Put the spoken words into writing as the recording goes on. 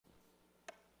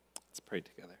pray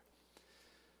together.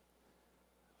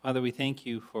 Father, we thank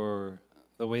you for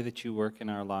the way that you work in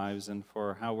our lives and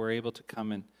for how we're able to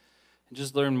come and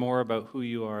just learn more about who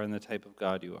you are and the type of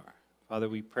God you are. Father,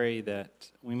 we pray that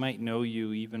we might know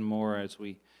you even more as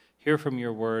we hear from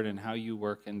your word and how you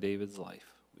work in David's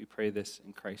life. We pray this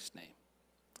in Christ's name.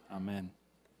 Amen.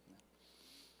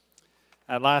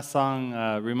 That last song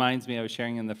reminds me, I was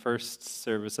sharing in the first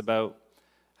service about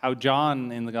how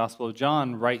John, in the Gospel of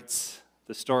John, writes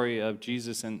the story of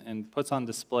Jesus and puts on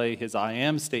display his I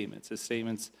am statements, his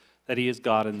statements that he is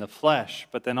God in the flesh,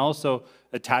 but then also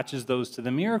attaches those to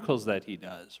the miracles that he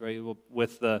does, right?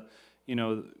 With the,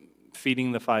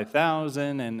 feeding the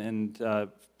 5,000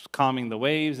 and calming the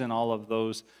waves and all of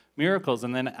those miracles.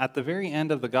 And then at the very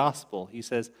end of the gospel, he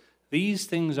says, these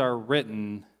things are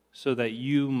written so that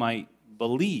you might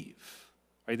believe.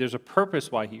 Right? There's a purpose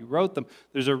why he wrote them.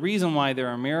 There's a reason why there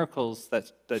are miracles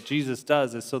that Jesus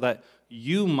does, is so that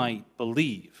you might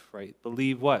believe, right?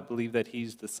 Believe what? Believe that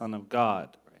he's the Son of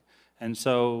God. Right? And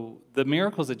so the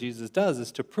miracles that Jesus does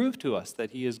is to prove to us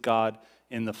that he is God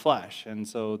in the flesh. And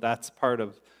so that's part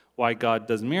of why God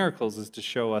does miracles, is to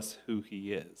show us who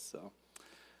he is. So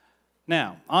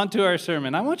now, on to our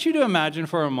sermon. I want you to imagine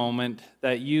for a moment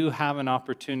that you have an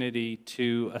opportunity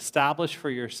to establish for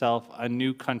yourself a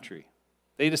new country.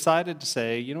 They decided to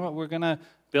say, you know what, we're going to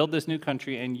build this new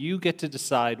country, and you get to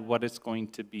decide what it's going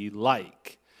to be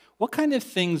like. What kind of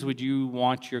things would you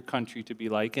want your country to be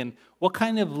like? And what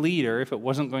kind of leader, if it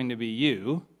wasn't going to be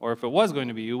you, or if it was going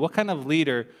to be you, what kind of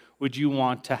leader would you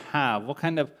want to have? What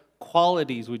kind of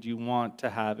qualities would you want to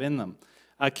have in them?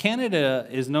 Canada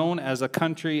is known as a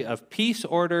country of peace,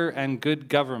 order, and good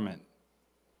government.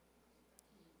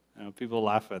 People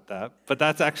laugh at that, but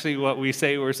that's actually what we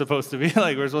say we're supposed to be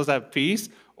like. We're supposed to have peace,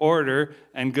 order,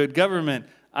 and good government.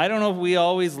 I don't know if we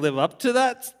always live up to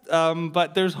that,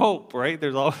 but there's hope, right?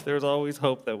 There's always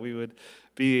hope that we would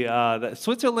be. That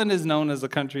Switzerland is known as a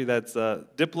country that's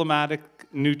diplomatic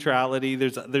neutrality.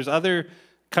 There's other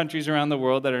countries around the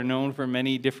world that are known for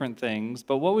many different things,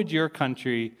 but what would your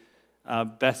country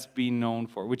best be known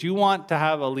for? Would you want to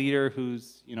have a leader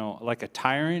who's, like a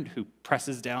tyrant who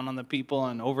presses down on the people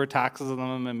and overtaxes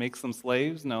them and makes them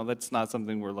slaves? No, that's not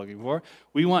something we're looking for.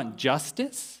 We want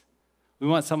justice. We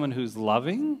want someone who's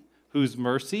loving, who's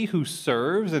mercy, who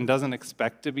serves and doesn't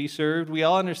expect to be served. We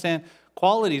all understand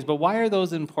qualities, but why are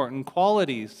those important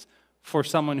qualities for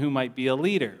someone who might be a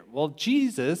leader? Well,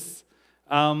 Jesus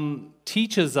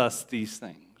teaches us these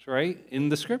things, right? In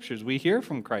the scriptures, we hear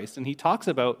from Christ, and he talks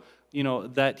about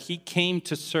that he came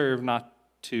to serve, not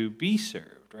to be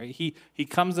served, right? He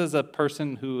comes as a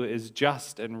person who is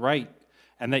just and right,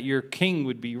 and that your king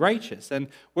would be righteous. And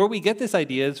where we get this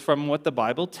idea is from what the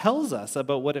Bible tells us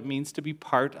about what it means to be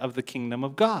part of the kingdom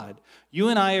of God. You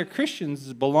and I are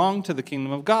Christians, belong to the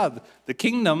kingdom of God. The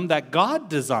kingdom that God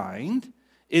designed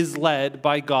is led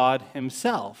by God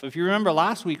himself. If you remember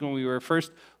last week when we were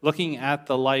first looking at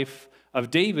the life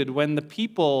of David, when the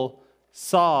people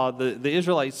saw, the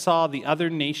Israelites saw the other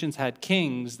nations had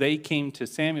kings, they came to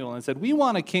Samuel and said, we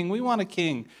want a king, we want a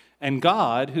king. And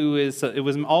God, who is, it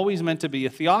was always meant to be a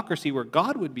theocracy where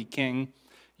God would be king,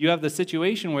 you have the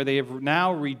situation where they have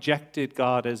now rejected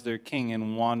God as their king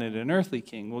and wanted an earthly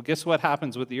king. Well, guess what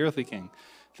happens with the earthly king?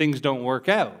 Things don't work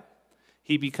out.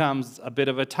 He becomes a bit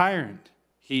of a tyrant.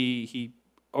 He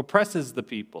oppresses the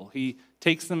people. He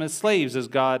takes them as slaves, as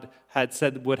God had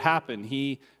said would happen.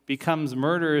 He becomes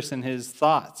murderous in his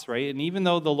thoughts, right? And even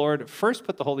though the Lord first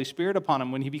put the Holy Spirit upon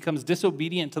him, when he becomes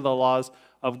disobedient to the laws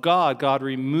of God, God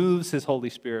removes his Holy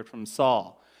Spirit from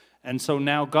Saul. And so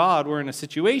now we're in a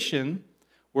situation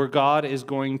where God is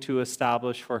going to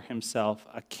establish for himself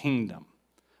a kingdom,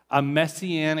 a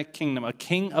messianic kingdom, a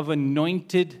king of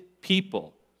anointed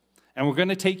people. And we're going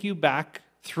to take you back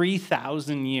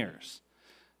 3,000 years.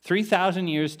 3,000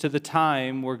 years to the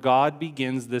time where God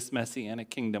begins this messianic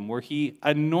kingdom, where he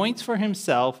anoints for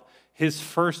himself his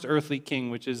first earthly king,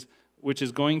 which is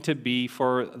going to be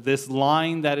for this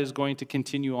line that is going to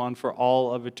continue on for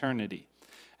all of eternity.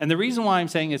 And the reason why I'm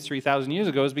saying it's 3,000 years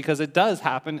ago is because it does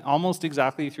happen almost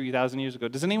exactly 3,000 years ago.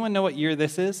 Does anyone know what year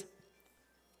this is?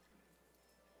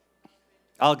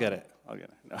 I'll get it.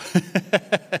 No.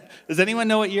 Does anyone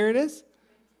know what year it is?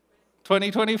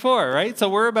 2024, right? So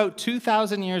we're about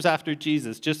 2,000 years after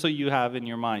Jesus, just so you have in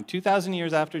your mind. 2,000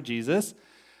 years after Jesus,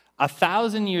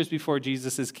 1,000 years before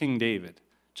Jesus is King David.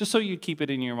 just so you keep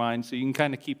it in your mind, so you can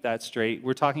kind of keep that straight.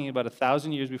 We're talking about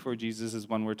 1,000 years before Jesus is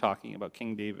when we're talking about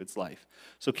King David's life.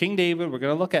 So King David, we're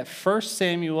going to look at 1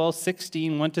 Samuel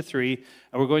 16, 1-3,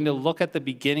 and we're going to look at the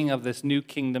beginning of this new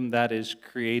kingdom that is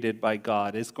created by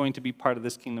God. It's going to be part of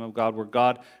this kingdom of God where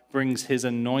God brings his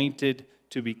anointed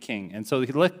to be king. And so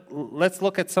let's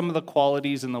look at some of the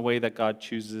qualities and the way that God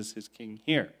chooses his king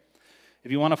here.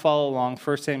 If you want to follow along,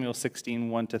 1 Samuel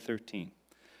 16, 1-13.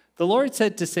 The Lord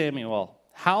said to Samuel,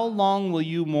 "How long will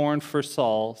you mourn for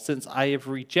Saul, since I have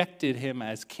rejected him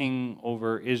as king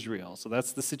over Israel?" So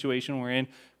that's the situation we're in.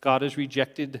 God has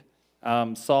rejected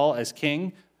Saul as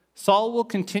king. Saul will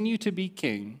continue to be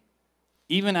king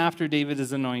even after David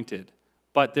is anointed.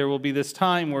 But there will be this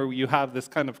time where you have this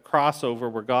kind of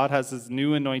crossover where God has his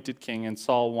new anointed king and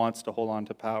Saul wants to hold on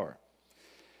to power.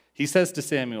 He says to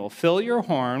Samuel, "Fill your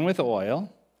horn with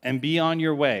oil and be on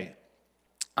your way.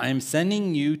 I am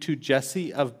sending you to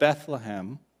Jesse of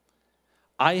Bethlehem.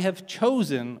 I have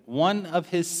chosen one of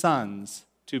his sons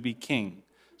to be king."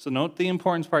 So note the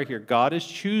important part here. God is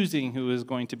choosing who is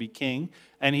going to be king,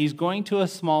 and he's going to a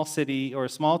small city or a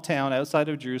small town outside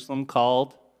of Jerusalem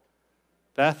called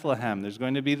Bethlehem. There's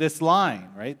going to be this line,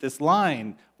 right? This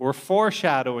line. We're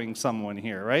foreshadowing someone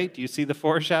here, right? Do you see the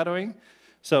foreshadowing?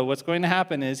 So what's going to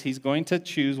happen is he's going to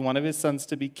choose one of his sons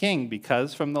to be king,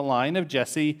 because from the line of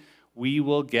Jesse, we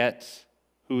will get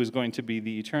who is going to be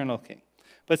the eternal king.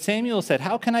 But Samuel said,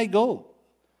 "How can I go?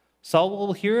 Saul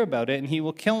will hear about it and he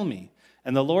will kill me."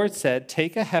 And the Lord said,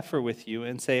 "Take a heifer with you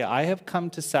and say, 'I have come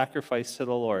to sacrifice to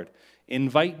the Lord.'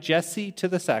 Invite Jesse to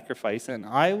the sacrifice, and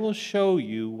I will show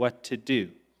you what to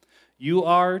do. You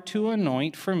are to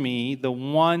anoint for me the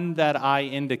one that I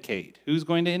indicate." Who's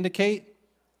going to indicate?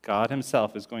 God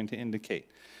himself is going to indicate.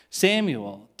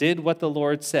 Samuel did what the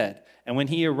Lord said. And when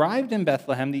he arrived in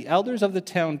Bethlehem, the elders of the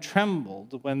town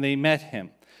trembled when they met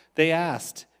him. They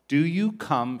asked, "Do you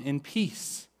come in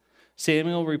peace?"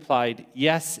 Samuel replied,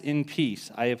 "Yes, in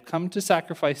peace. I have come to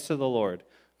sacrifice to the Lord.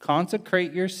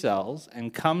 Consecrate yourselves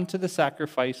and come to the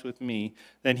sacrifice with me."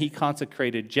 Then he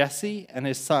consecrated Jesse and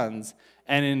his sons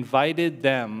and invited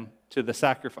them to the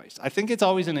sacrifice. I think it's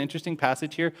always an interesting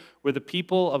passage here where the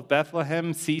people of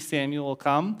Bethlehem see Samuel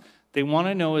come. They want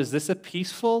to know, is this a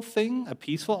peaceful thing, a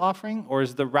peaceful offering, or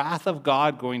is the wrath of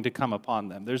God going to come upon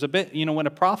them? There's a bit, when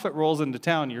a prophet rolls into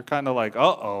town, you're kind of like,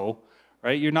 uh-oh,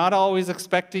 right? You're not always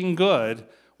expecting good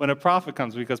when a prophet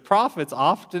comes, because prophets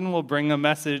often will bring a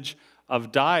message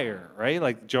of dire, right?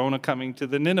 Like Jonah coming to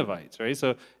the Ninevites, right?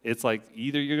 So it's like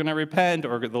either you're going to repent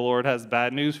or the Lord has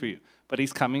bad news for you. But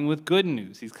he's coming with good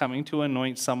news. He's coming to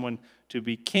anoint someone to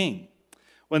be king.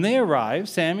 When they arrived,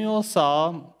 Samuel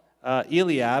saw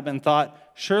Eliab and thought,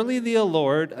 "Surely the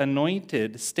Lord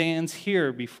anointed stands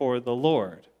here before the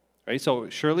Lord." Right? So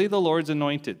surely the Lord's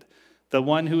anointed. The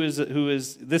one who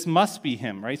is, this must be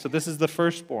him, right? So this is the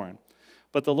firstborn.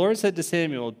 But the Lord said to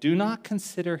Samuel, "Do not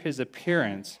consider his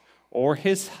appearance or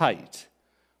his height,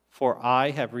 for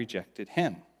I have rejected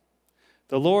him."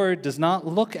 The Lord does not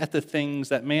look at the things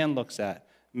that man looks at.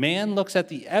 Man looks at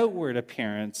the outward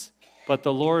appearance, but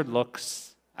the Lord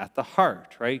looks at the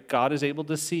heart, right? God is able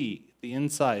to see the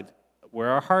inside, where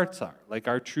our hearts are, like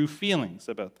our true feelings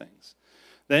about things.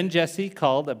 Then Jesse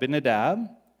called Abinadab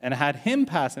and had him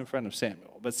pass in front of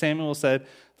Samuel. But Samuel said,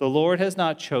 "The Lord has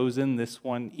not chosen this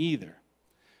one either."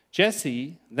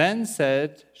 Jesse then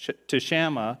said to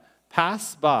Shammah,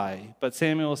 "Pass by." But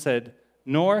Samuel said,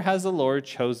 "Nor has the Lord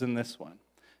chosen this one."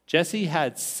 Jesse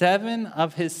had 7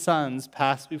 of his sons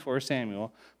pass before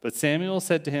Samuel, but Samuel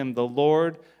said to him, "The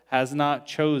Lord has not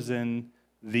chosen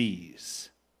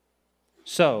these."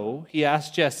 So he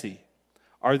asked Jesse,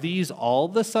 "Are these all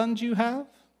the sons you have?"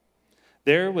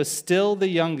 "There was still the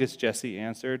youngest," Jesse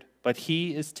answered, "but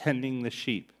he is tending the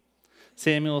sheep."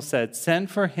 Samuel said, "Send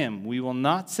for him. We will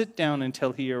not sit down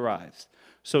until he arrives."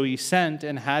 So he sent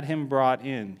and had him brought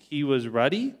in. He was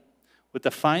ruddy, with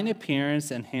a fine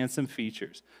appearance and handsome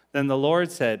features. Then the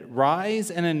Lord said, "Rise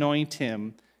and anoint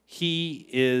him. He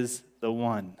is the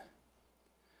one."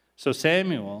 So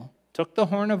Samuel took the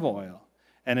horn of oil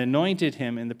and anointed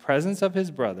him in the presence of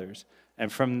his brothers.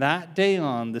 And from that day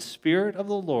on, the Spirit of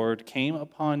the Lord came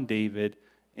upon David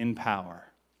in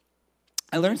power.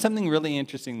 I learned something really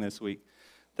interesting this week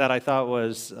that I thought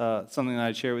was something that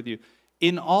I'd share with you.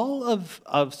 In all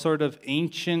of sort of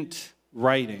ancient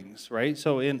writings, right?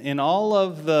 So in all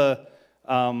of the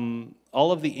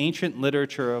ancient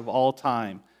literature of all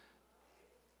time,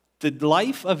 the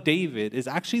life of David is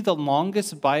actually the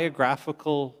longest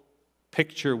biographical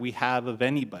picture we have of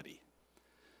anybody.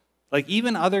 Like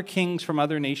even other kings from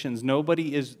other nations,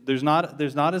 there's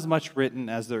not as much written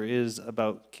as there is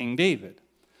about King David.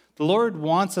 The Lord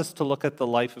wants us to look at the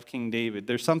life of King David.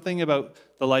 There's something about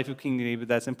the life of King David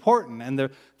that's important. And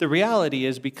the reality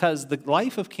is because the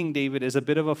life of King David is a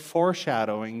bit of a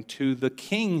foreshadowing to the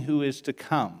king who is to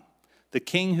come, the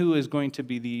king who is going to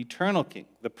be the eternal king,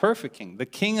 the perfect king, the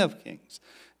King of Kings.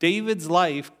 David's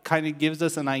life kind of gives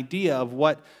us an idea of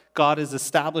what God is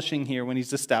establishing here when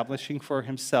he's establishing for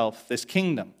himself this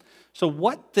kingdom. So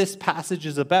what this passage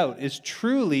is about is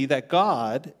truly that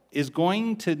God is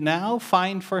going to now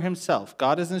find for himself.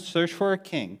 God is in search for a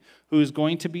king who is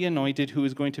going to be anointed, who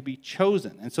is going to be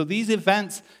chosen. And so these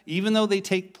events, even though they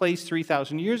take place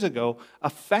 3,000 years ago,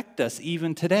 affect us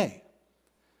even today.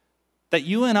 That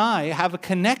you and I have a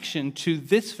connection to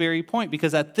this very point,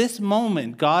 because at this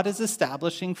moment, God is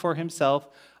establishing for himself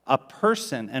a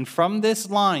person, and from this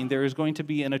line, there is going to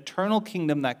be an eternal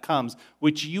kingdom that comes,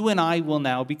 which you and I will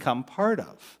now become part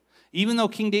of. Even though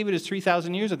King David is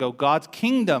 3,000 years ago, God's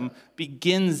kingdom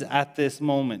begins at this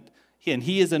moment, and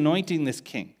he is anointing this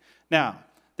king. Now,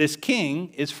 this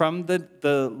king is from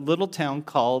the little town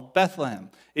called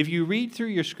Bethlehem. If you read through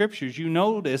your scriptures, you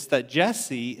notice that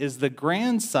Jesse is the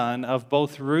grandson of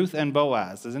both Ruth and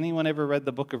Boaz. Has anyone ever read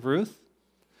the book of Ruth?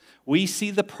 We see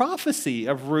the prophecy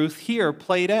of Ruth here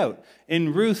played out.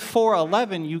 In Ruth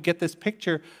 4:11, you get this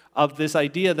picture of this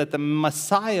idea that the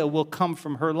Messiah will come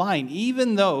from her line,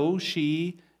 even though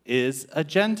she is a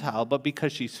Gentile. But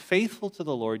because she's faithful to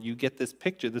the Lord, you get this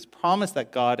picture, this promise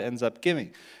that God ends up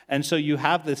giving. And so you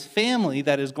have this family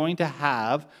that is going to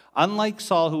have, unlike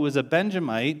Saul, who was a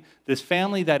Benjamite, this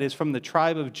family that is from the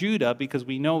tribe of Judah, because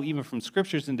we know even from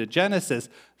scriptures into Genesis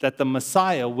that the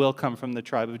Messiah will come from the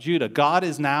tribe of Judah. God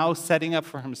is now setting up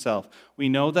for himself. We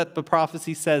know that the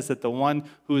prophecy says that the one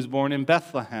who is born in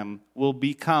Bethlehem will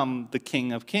become the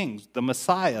King of Kings, the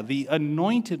Messiah, the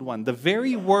anointed one. The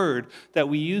very word that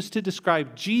we use to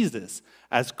describe Jesus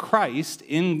as Christ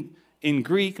in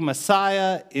Greek,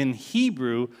 Messiah in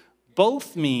Hebrew,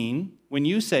 both mean, when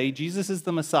you say Jesus is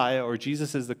the Messiah or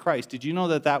Jesus is the Christ, did you know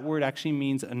that that word actually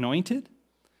means anointed?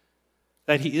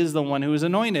 That he is the one who is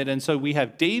anointed. And so we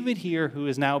have David here who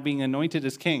is now being anointed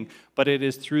as king, but it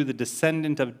is through the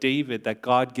descendant of David that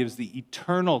God gives the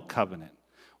eternal covenant.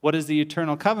 What is the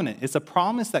eternal covenant? It's a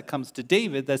promise that comes to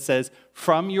David that says,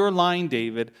 from your line,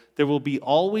 David, there will be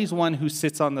always one who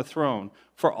sits on the throne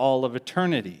for all of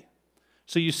eternity.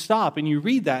 So you stop and you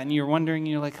read that and you're wondering,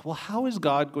 you're like, well, how is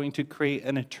God going to create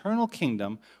an eternal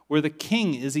kingdom where the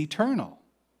king is eternal?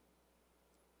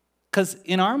 Because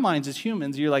in our minds as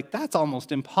humans, you're like, that's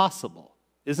almost impossible,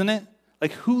 isn't it?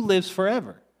 Like, who lives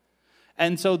forever?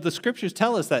 And so the scriptures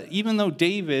tell us that even though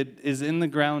David is in the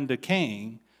ground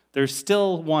decaying, there's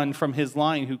still one from his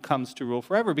line who comes to rule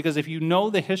forever. Because if you know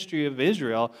the history of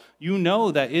Israel, you know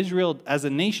that Israel as a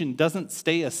nation doesn't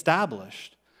stay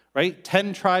established. Right?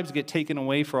 10 tribes get taken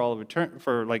away for all of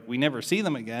eternity, we never see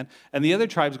them again, and the other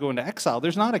tribes go into exile.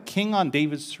 There's not a king on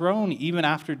David's throne even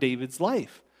after David's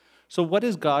life. So what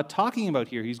is God talking about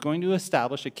here? He's going to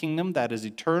establish a kingdom that is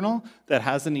eternal, that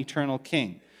has an eternal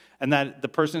king. And that the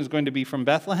person is going to be from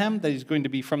Bethlehem, that he's going to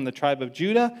be from the tribe of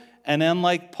Judah, and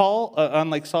unlike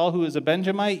Saul, who is a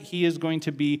Benjamite, he is going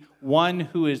to be one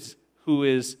who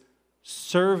is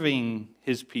serving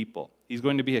his people. He's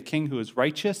going to be a king who is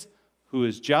righteous, who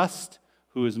is just,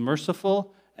 who is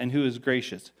merciful, and who is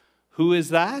gracious. Who is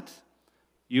that?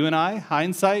 You and I,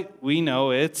 hindsight, we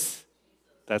know that's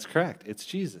correct. It's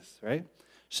Jesus, right?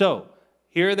 So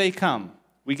here they come.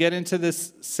 We get into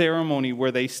this ceremony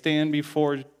where they stand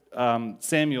before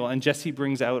Samuel, and Jesse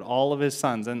brings out all of his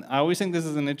sons. And I always think this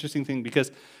is an interesting thing because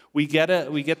we get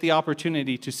the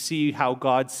opportunity to see how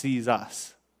God sees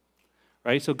us,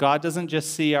 right? So God doesn't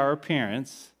just see our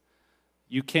appearance.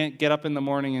 You can't get up in the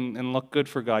morning and look good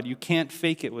for God. You can't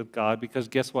fake it with God because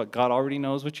guess what? God already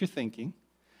knows what you're thinking.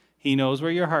 He knows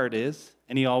where your heart is,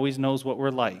 and he always knows what we're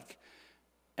like.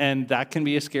 And that can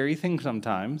be a scary thing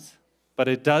sometimes, but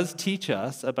it does teach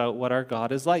us about what our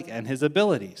God is like and his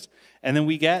abilities. And then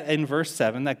we get in verse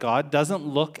 7 that God doesn't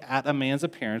look at a man's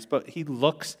appearance, but he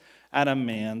looks at a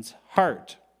man's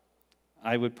heart.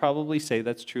 I would probably say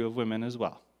that's true of women as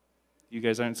well. You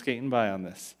guys aren't skating by on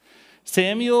this.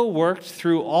 Samuel worked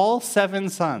through all 7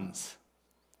 sons.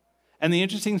 And the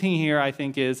interesting thing here, I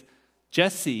think, is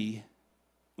Jesse,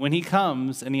 when he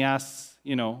comes and he asks,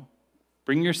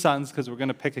 bring your sons because we're going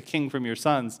to pick a king from your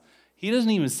sons, he doesn't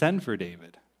even send for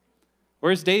David.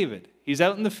 Where's David? He's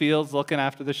out in the fields looking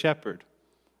after the shepherd,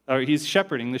 or he's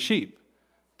shepherding the sheep.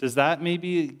 Does that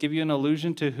maybe give you an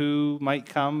allusion to who might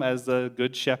come as the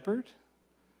good shepherd,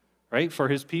 right, for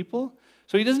his people?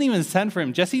 So he doesn't even send for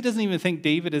him. Jesse doesn't even think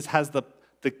David has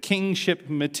the kingship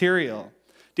material.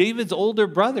 David's older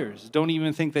brothers don't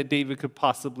even think that David could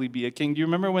possibly be a king. Do you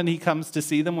remember when he comes to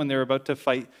see them when they're about to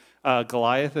fight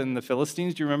Goliath and the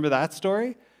Philistines? Do you remember that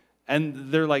story?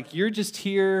 And they're like, "You're just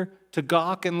here to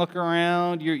gawk and look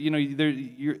around.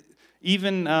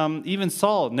 Even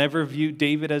Saul never viewed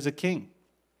David as a king.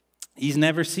 He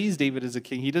never sees David as a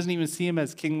king. He doesn't even see him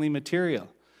as kingly material.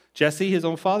 Jesse, his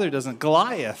own father, doesn't.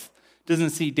 Goliath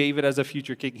doesn't see David as a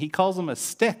future king. He calls him a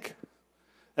stick.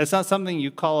 That's not something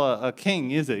you call a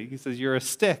king, is it? He says, you're a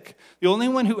stick. The only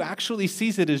one who actually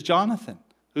sees it is Jonathan,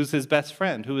 who's his best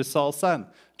friend, who is Saul's son.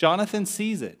 Jonathan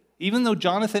sees it. Even though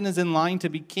Jonathan is in line to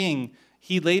be king,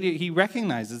 he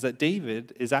recognizes that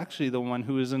David is actually the one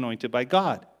who is anointed by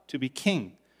God to be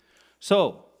king.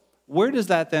 So, where does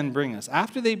that then bring us?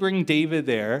 After they bring David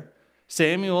there,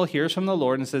 Samuel hears from the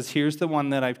Lord and says, here's the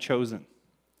one that I've chosen.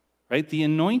 Right? The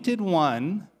anointed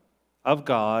one of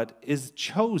God is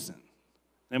chosen.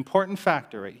 An important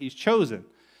factor, right? He's chosen.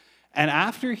 And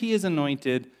after he is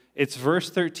anointed, it's verse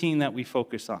 13 that we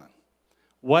focus on.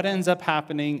 What ends up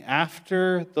happening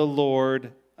after the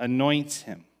Lord anoints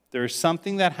him? There is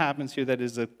something that happens here that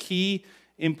is of key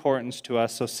importance to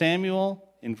us. So Samuel,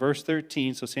 in verse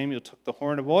 13, so Samuel took the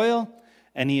horn of oil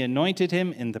and he anointed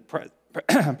him in the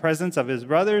presence of his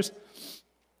brothers.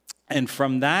 And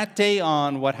from that day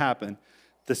on, what happened?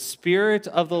 The Spirit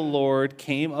of the Lord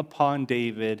came upon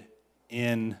David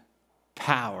in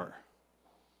power.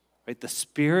 Right? The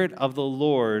Spirit of the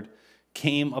Lord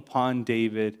came upon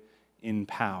David in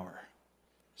power.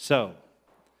 So,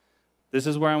 this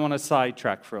is where I want to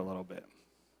sidetrack for a little bit.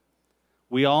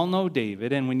 We all know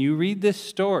David, and when you read this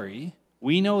story,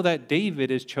 we know that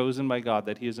David is chosen by God,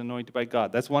 that he is anointed by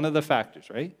God. That's one of the factors,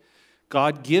 right?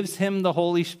 God gives him the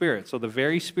Holy Spirit. So the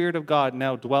very Spirit of God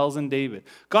now dwells in David.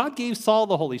 God gave Saul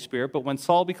the Holy Spirit, but when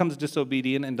Saul becomes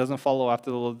disobedient and doesn't follow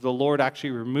after the Lord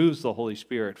actually removes the Holy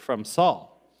Spirit from Saul.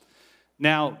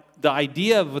 Now, the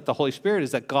idea with the Holy Spirit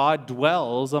is that God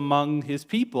dwells among his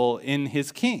people in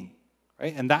his king,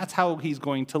 right? And that's how he's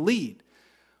going to lead.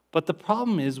 But the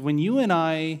problem is when you and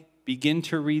I begin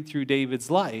to read through David's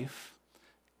life,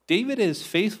 David is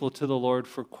faithful to the Lord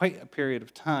for quite a period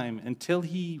of time until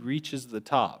he reaches the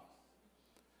top.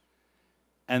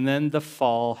 And then the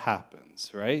fall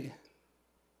happens, right?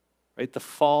 Right? The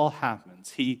fall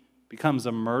happens. He becomes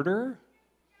a murderer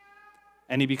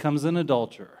and he becomes an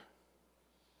adulterer.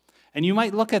 And you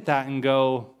might look at that and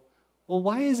go, well,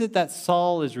 why is it that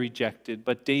Saul is rejected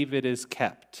but David is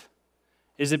kept?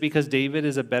 Is it because David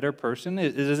is a better person?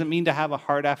 Does it mean to have a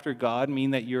heart after God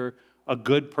mean that you're a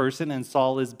good person and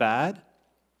Saul is bad?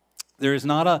 There's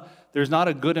not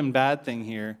a good and bad thing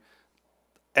here.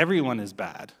 Everyone is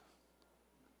bad.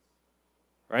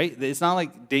 Right? It's not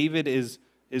like David is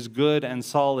good and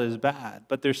Saul is bad,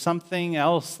 but there's something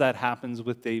else that happens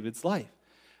with David's life.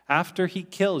 After he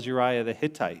kills Uriah the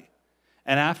Hittite,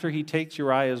 and after he takes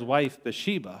Uriah's wife,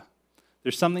 Bathsheba,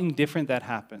 there's something different that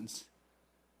happens.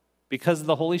 Because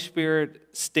the Holy Spirit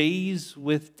stays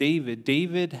with David,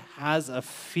 David has a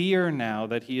fear now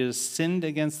that he has sinned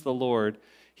against the Lord.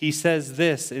 He says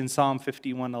this in Psalm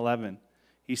 51:11.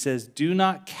 He says, do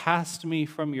not cast me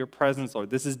from your presence,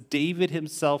 Lord. This is David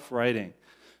himself writing.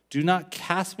 Do not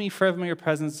cast me from your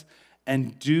presence,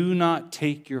 and do not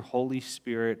take your Holy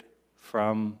Spirit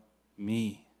from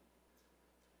me.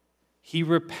 He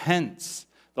repents.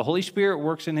 The Holy Spirit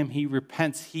works in him. He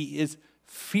repents. He is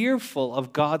fearful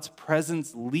of God's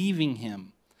presence leaving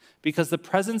him because the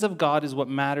presence of God is what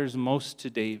matters most to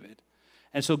David.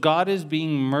 And so God is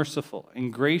being merciful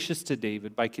and gracious to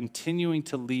David by continuing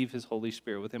to leave his Holy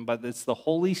Spirit with him. But it's the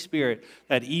Holy Spirit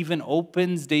that even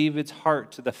opens David's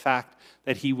heart to the fact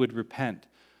that he would repent.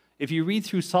 If you read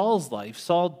through Saul's life,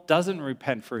 Saul doesn't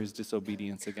repent for his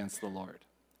disobedience against the Lord.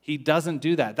 He doesn't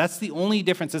do that. That's the only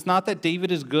difference. It's not that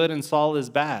David is good and Saul is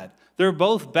bad. They're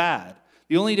both bad.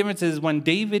 The only difference is when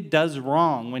David does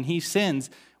wrong, when he sins,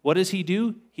 what does he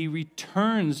do? He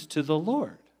returns to the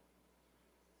Lord.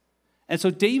 And so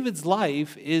David's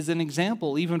life is an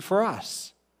example even for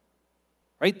us.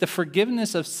 Right? The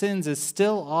forgiveness of sins is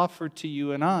still offered to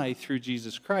you and I through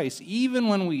Jesus Christ. Even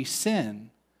when we sin,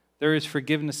 there is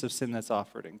forgiveness of sin that's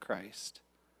offered in Christ.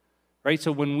 Right?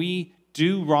 So when we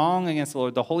do wrong against the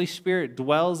Lord, the Holy Spirit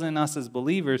dwells in us as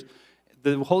believers.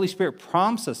 The Holy Spirit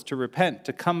prompts us to repent,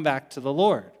 to come back to the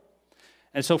Lord.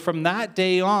 And so from that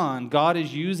day on, God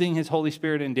is using his Holy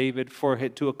Spirit in David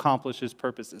to accomplish his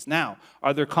purposes. Now,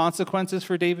 are there consequences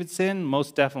for David's sin?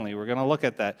 Most definitely. We're going to look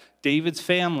at that. David's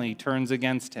family turns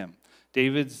against him.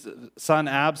 David's son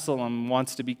Absalom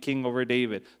wants to be king over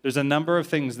David. There's a number of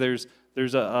things. There's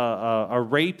a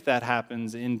rape that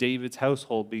happens in David's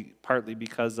household, partly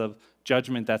because of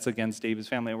judgment that's against David's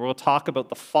family. And we'll talk about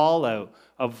the fallout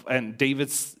and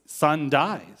David's son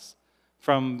dies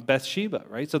from Bathsheba,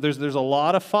 right? So there's a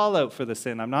lot of fallout for the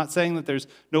sin. I'm not saying that there's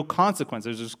no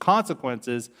consequences. There's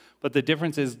consequences, but the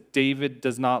difference is David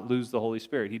does not lose the Holy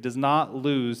Spirit. He does not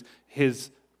lose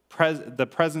the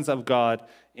presence of God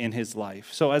in his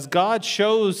life. So as God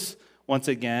shows, once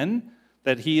again,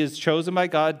 that he is chosen by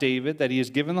God, David, that he is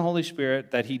given the Holy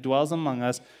Spirit, that he dwells among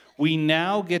us, we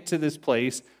now get to this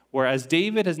place where as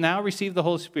David has now received the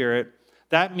Holy Spirit,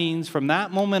 that means from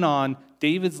that moment on,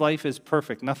 David's life is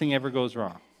perfect. Nothing ever goes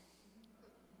wrong.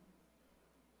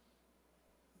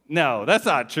 No, that's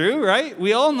not true, right?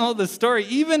 We all know the story.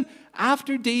 Even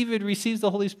after David receives the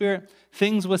Holy Spirit,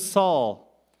 things with Saul.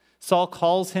 Saul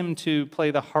calls him to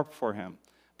play the harp for him,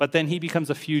 but then he becomes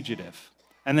a fugitive.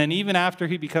 And then even after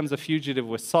he becomes a fugitive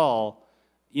with Saul,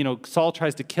 Saul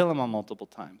tries to kill him on multiple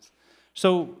times.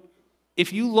 So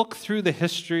if you look through the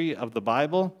history of the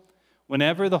Bible,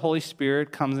 whenever the Holy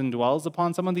Spirit comes and dwells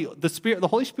upon someone, the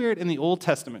Holy Spirit in the Old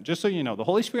Testament, just so you know, the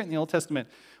Holy Spirit in the Old Testament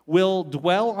will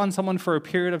dwell on someone for a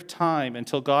period of time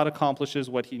until God accomplishes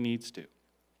what he needs to.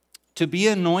 To be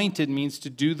anointed means to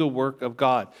do the work of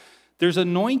God. There's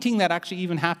anointing that actually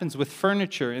even happens with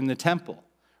furniture in the temple,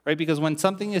 right? Because when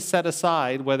something is set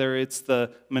aside, whether it's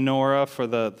the menorah for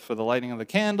the lighting of the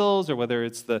candles, or whether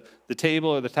it's the table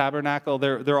or the tabernacle,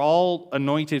 they're all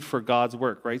anointed for God's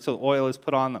work, right? So oil is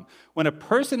put on them. When a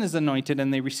person is anointed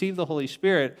and they receive the Holy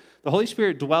Spirit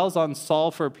dwells on Saul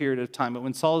for a period of time, but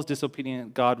when Saul is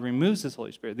disobedient, God removes his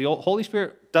Holy Spirit. The Holy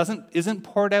Spirit isn't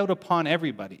poured out upon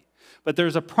everybody. But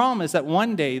there's a promise that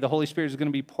one day the Holy Spirit is going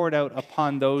to be poured out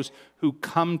upon those who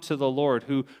come to the Lord,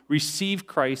 who receive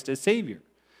Christ as Savior.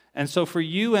 And so for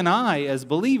you and I as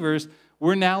believers,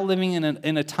 we're now living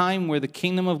in a time where the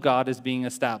kingdom of God is being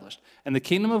established. And the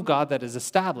kingdom of God that is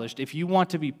established, if you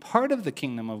want to be part of the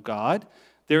kingdom of God,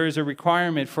 there is a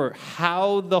requirement for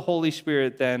how the Holy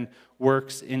Spirit then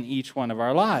works in each one of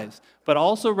our lives. But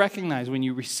also recognize when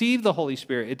you receive the Holy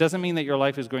Spirit, it doesn't mean that your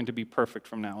life is going to be perfect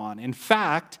from now on. In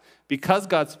fact, because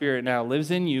God's Spirit now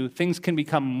lives in you, things can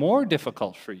become more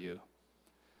difficult for you.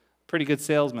 Pretty good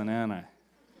salesman, aren't I?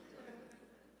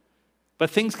 But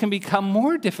things can become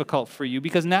more difficult for you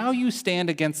because now you stand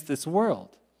against this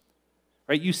world.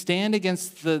 Right? You stand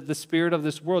against the spirit of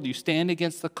this world. You stand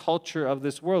against the culture of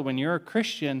this world. When you're a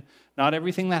Christian, not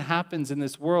everything that happens in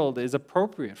this world is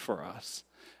appropriate for us.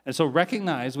 And so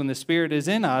recognize when the Spirit is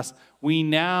in us, we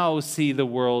now see the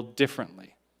world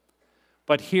differently.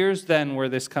 But here's then where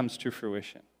this comes to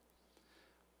fruition.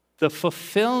 The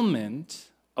fulfillment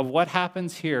of what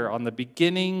happens here on the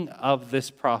beginning of this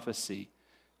prophecy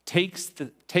takes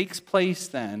place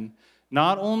then,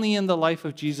 not only in the life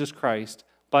of Jesus Christ,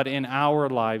 but in our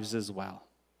lives as well.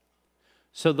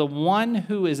 So the one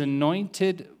who is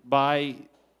anointed by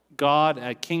God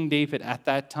at King David at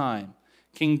that time,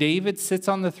 King David sits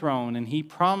on the throne and God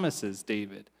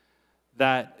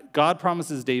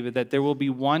promises David that there will be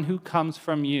one who comes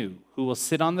from you who will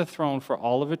sit on the throne for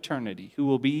all of eternity, who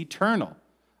will be eternal,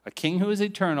 a king who is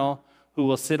eternal, who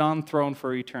will sit on throne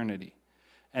for eternity.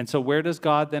 And so where does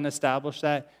God then establish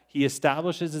that? He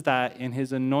establishes that in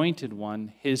his anointed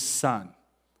one, his son,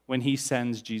 when he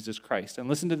sends Jesus Christ. And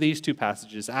listen to these two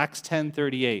passages. Acts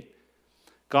 10:38.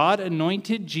 God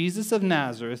anointed Jesus of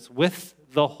Nazareth with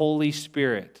the Holy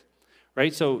Spirit.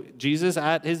 Right? So Jesus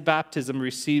at his baptism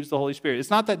receives the Holy Spirit. It's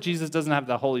not that Jesus doesn't have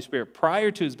the Holy Spirit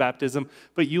prior to his baptism,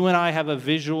 but you and I have a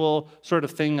visual sort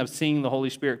of thing of seeing the Holy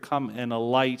Spirit come in a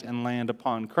light and land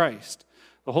upon Christ.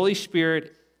 The Holy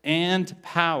Spirit and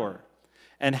power,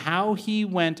 and how he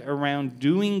went around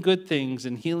doing good things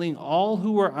and healing all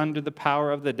who were under the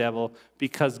power of the devil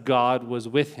because God was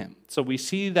with him. So we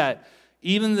see that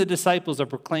even the disciples are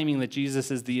proclaiming that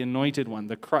Jesus is the anointed one,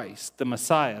 the Christ, the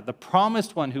Messiah, the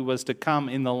promised one who was to come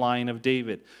in the line of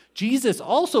David. Jesus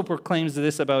also proclaims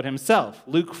this about himself.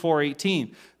 Luke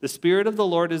 4:18, the Spirit of the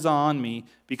Lord is on me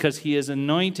because he has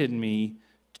anointed me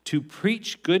to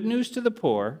preach good news to the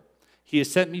poor. He has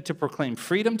sent me to proclaim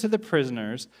freedom to the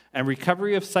prisoners and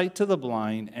recovery of sight to the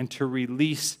blind and to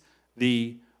release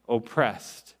the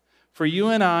oppressed. For you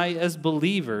and I as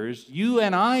believers, you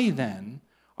and I then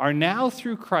are now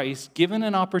through Christ given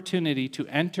an opportunity to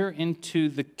enter into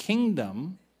the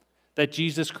kingdom that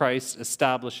Jesus Christ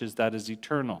establishes that is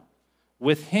eternal,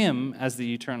 with him as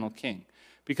the eternal king.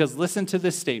 Because listen to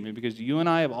this statement, because you and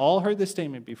I have all heard this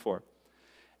statement before.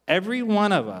 Every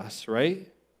one of us, right?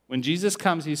 When Jesus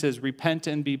comes, he says, repent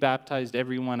and be baptized,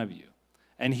 every one of you.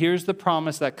 And here's the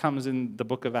promise that comes in the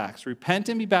book of Acts. Repent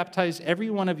and be baptized,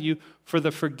 every one of you, for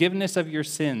the forgiveness of your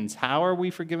sins. How are we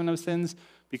forgiven of sins?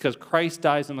 Because Christ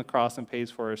dies on the cross and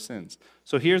pays for our sins.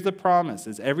 So here's the promise,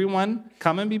 is everyone,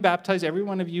 come and be baptized, every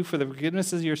one of you, for the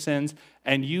forgiveness of your sins,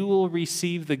 and you will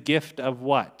receive the gift of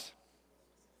what?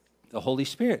 The Holy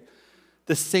Spirit.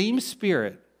 The same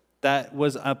Spirit that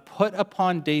was put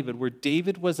upon David, where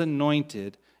David was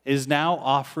anointed, is now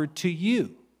offered to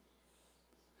you.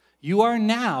 You are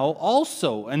now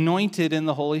also anointed in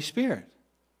the Holy Spirit.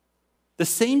 The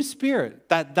same Spirit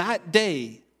that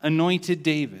day anointed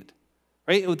David.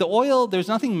 Right? The oil, there's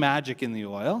nothing magic in the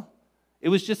oil. It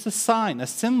was just a sign, a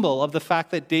symbol of the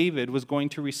fact that David was going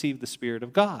to receive the Spirit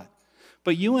of God.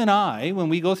 But you and I, when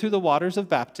we go through the waters of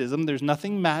baptism, there's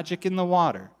nothing magic in the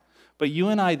water. But you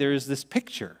and I, there is this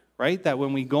picture, right? That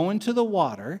when we go into the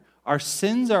water, our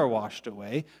sins are washed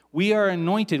away. We are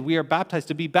anointed. We are baptized.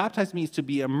 To be baptized means to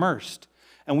be immersed.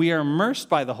 And we are immersed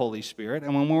by the Holy Spirit.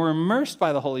 And when we're immersed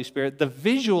by the Holy Spirit, the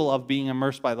visual of being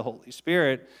immersed by the Holy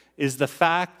Spirit is the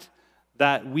fact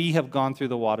that we have gone through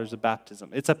the waters of baptism.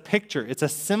 It's a picture. It's a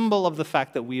symbol of the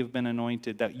fact that we have been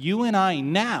anointed, that you and I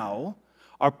now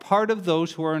are part of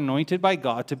those who are anointed by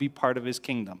God to be part of his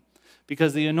kingdom.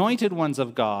 Because the anointed ones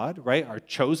of God, right, are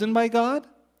chosen by God.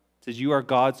 It says you are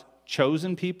God's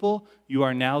chosen people. You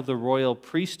are now the royal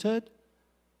priesthood.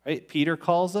 Right? Peter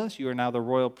calls us, you are now the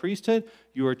royal priesthood.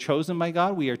 You are chosen by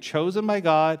God. We are chosen by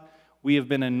God. We have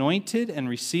been anointed and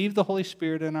received the Holy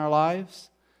Spirit in our lives.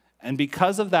 And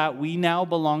because of that, we now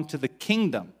belong to the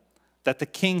kingdom that the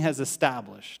king has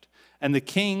established. And the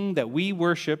king that we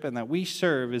worship and that we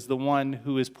serve is the one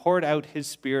who has poured out his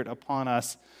Spirit upon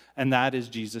us, and that is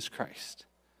Jesus Christ.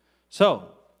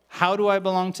 So, how do I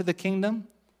belong to the kingdom?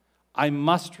 I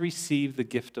must receive the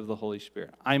gift of the Holy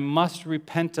Spirit. I must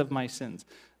repent of my sins.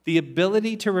 The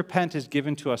ability to repent is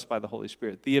given to us by the Holy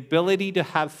Spirit. The ability to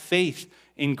have faith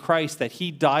in Christ, that he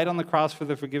died on the cross for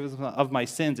the forgiveness of my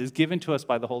sins, is given to us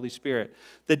by the Holy Spirit.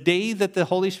 The day that the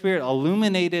Holy Spirit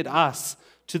illuminated us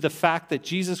to the fact that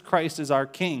Jesus Christ is our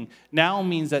King now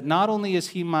means that not only is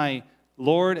he my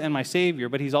Lord and my Savior,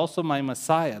 but he's also my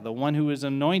Messiah, the one who is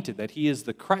anointed, that he is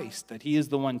the Christ, that he is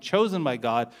the one chosen by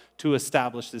God to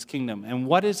establish this kingdom. And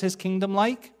what is his kingdom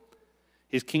like?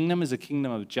 His kingdom is a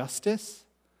kingdom of justice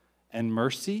and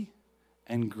mercy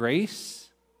and grace.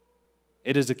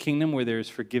 It is a kingdom where there is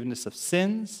forgiveness of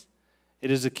sins.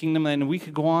 It is a kingdom, and we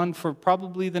could go on for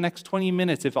probably the next 20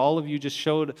 minutes if all of you just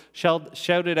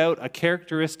shouted out a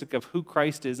characteristic of who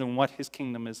Christ is and what his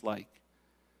kingdom is like.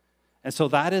 And so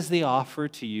that is the offer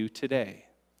to you today.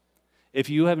 If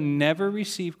you have never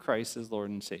received Christ as Lord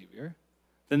and Savior,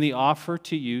 then the offer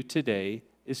to you today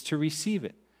is to receive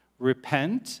it.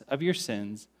 Repent of your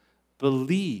sins.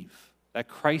 Believe that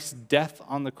Christ's death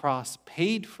on the cross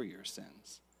paid for your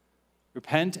sins.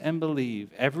 Repent and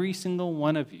believe, every single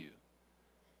one of you,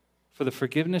 for the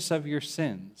forgiveness of your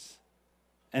sins,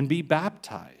 and be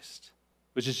baptized,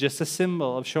 which is just a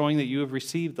symbol of showing that you have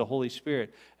received the Holy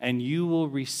Spirit, and you will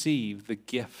receive the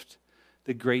gift,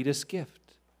 the greatest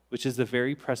gift, which is the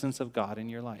very presence of God in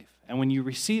your life. And when you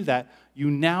receive that, you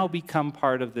now become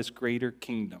part of this greater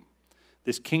kingdom,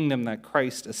 this kingdom that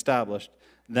Christ established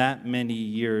that many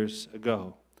years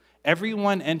ago.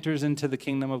 Everyone enters into the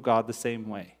kingdom of God the same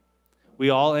way. We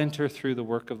all enter through the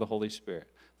work of the Holy Spirit.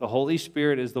 The Holy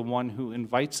Spirit is the one who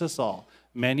invites us all.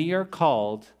 Many are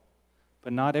called,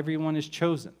 but not everyone is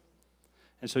chosen.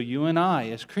 And so you and I,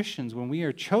 as Christians, when we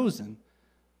are chosen,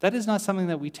 that is not something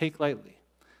that we take lightly.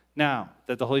 Now,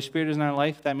 that the Holy Spirit is in our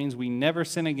life, that means we never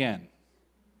sin again.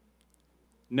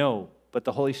 No, but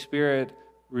the Holy Spirit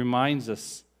reminds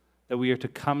us that we are to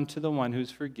come to the one who's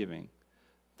forgiving,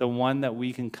 the one that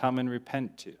we can come and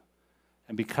repent to.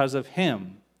 And because of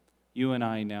him, you and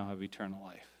I now have eternal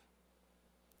life.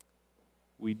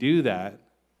 We do that,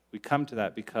 we come to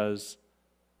that because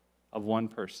of one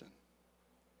person,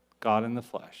 God in the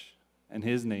flesh. And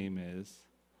his name is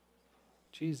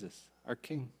Jesus, our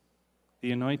King,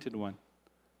 the anointed one,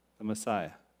 the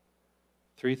Messiah.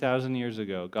 3,000 years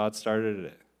ago, God started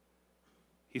it.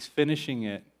 He's finishing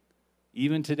it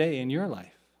even today in your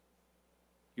life.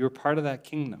 You're part of that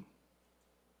kingdom.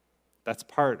 That's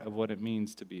part of what it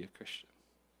means to be a Christian.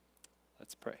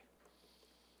 Let's pray.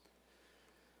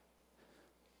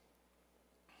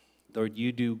 Lord,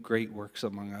 you do great works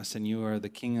among us, and you are the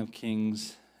King of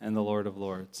kings and the Lord of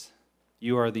lords.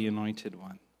 You are the anointed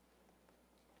one,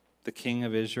 the King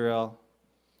of Israel,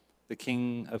 the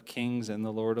King of kings and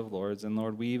the Lord of lords. And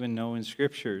Lord, we even know in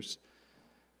scriptures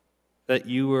that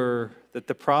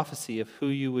the prophecy of who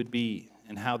you would be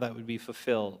and how that would be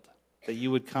fulfilled that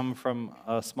you would come from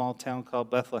a small town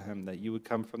called Bethlehem, that you would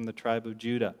come from the tribe of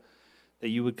Judah, that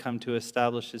you would come to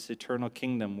establish this eternal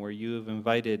kingdom where you have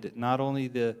invited not only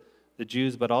the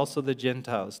Jews, but also the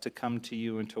Gentiles to come to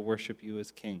you and to worship you as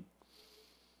King.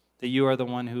 That you are the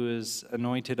one who is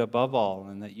anointed above all,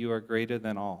 and that you are greater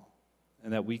than all,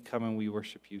 and that we come and we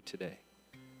worship you today.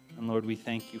 And Lord, we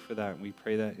thank you for that, and we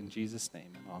pray that in Jesus'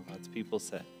 name. And all God's people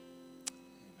said,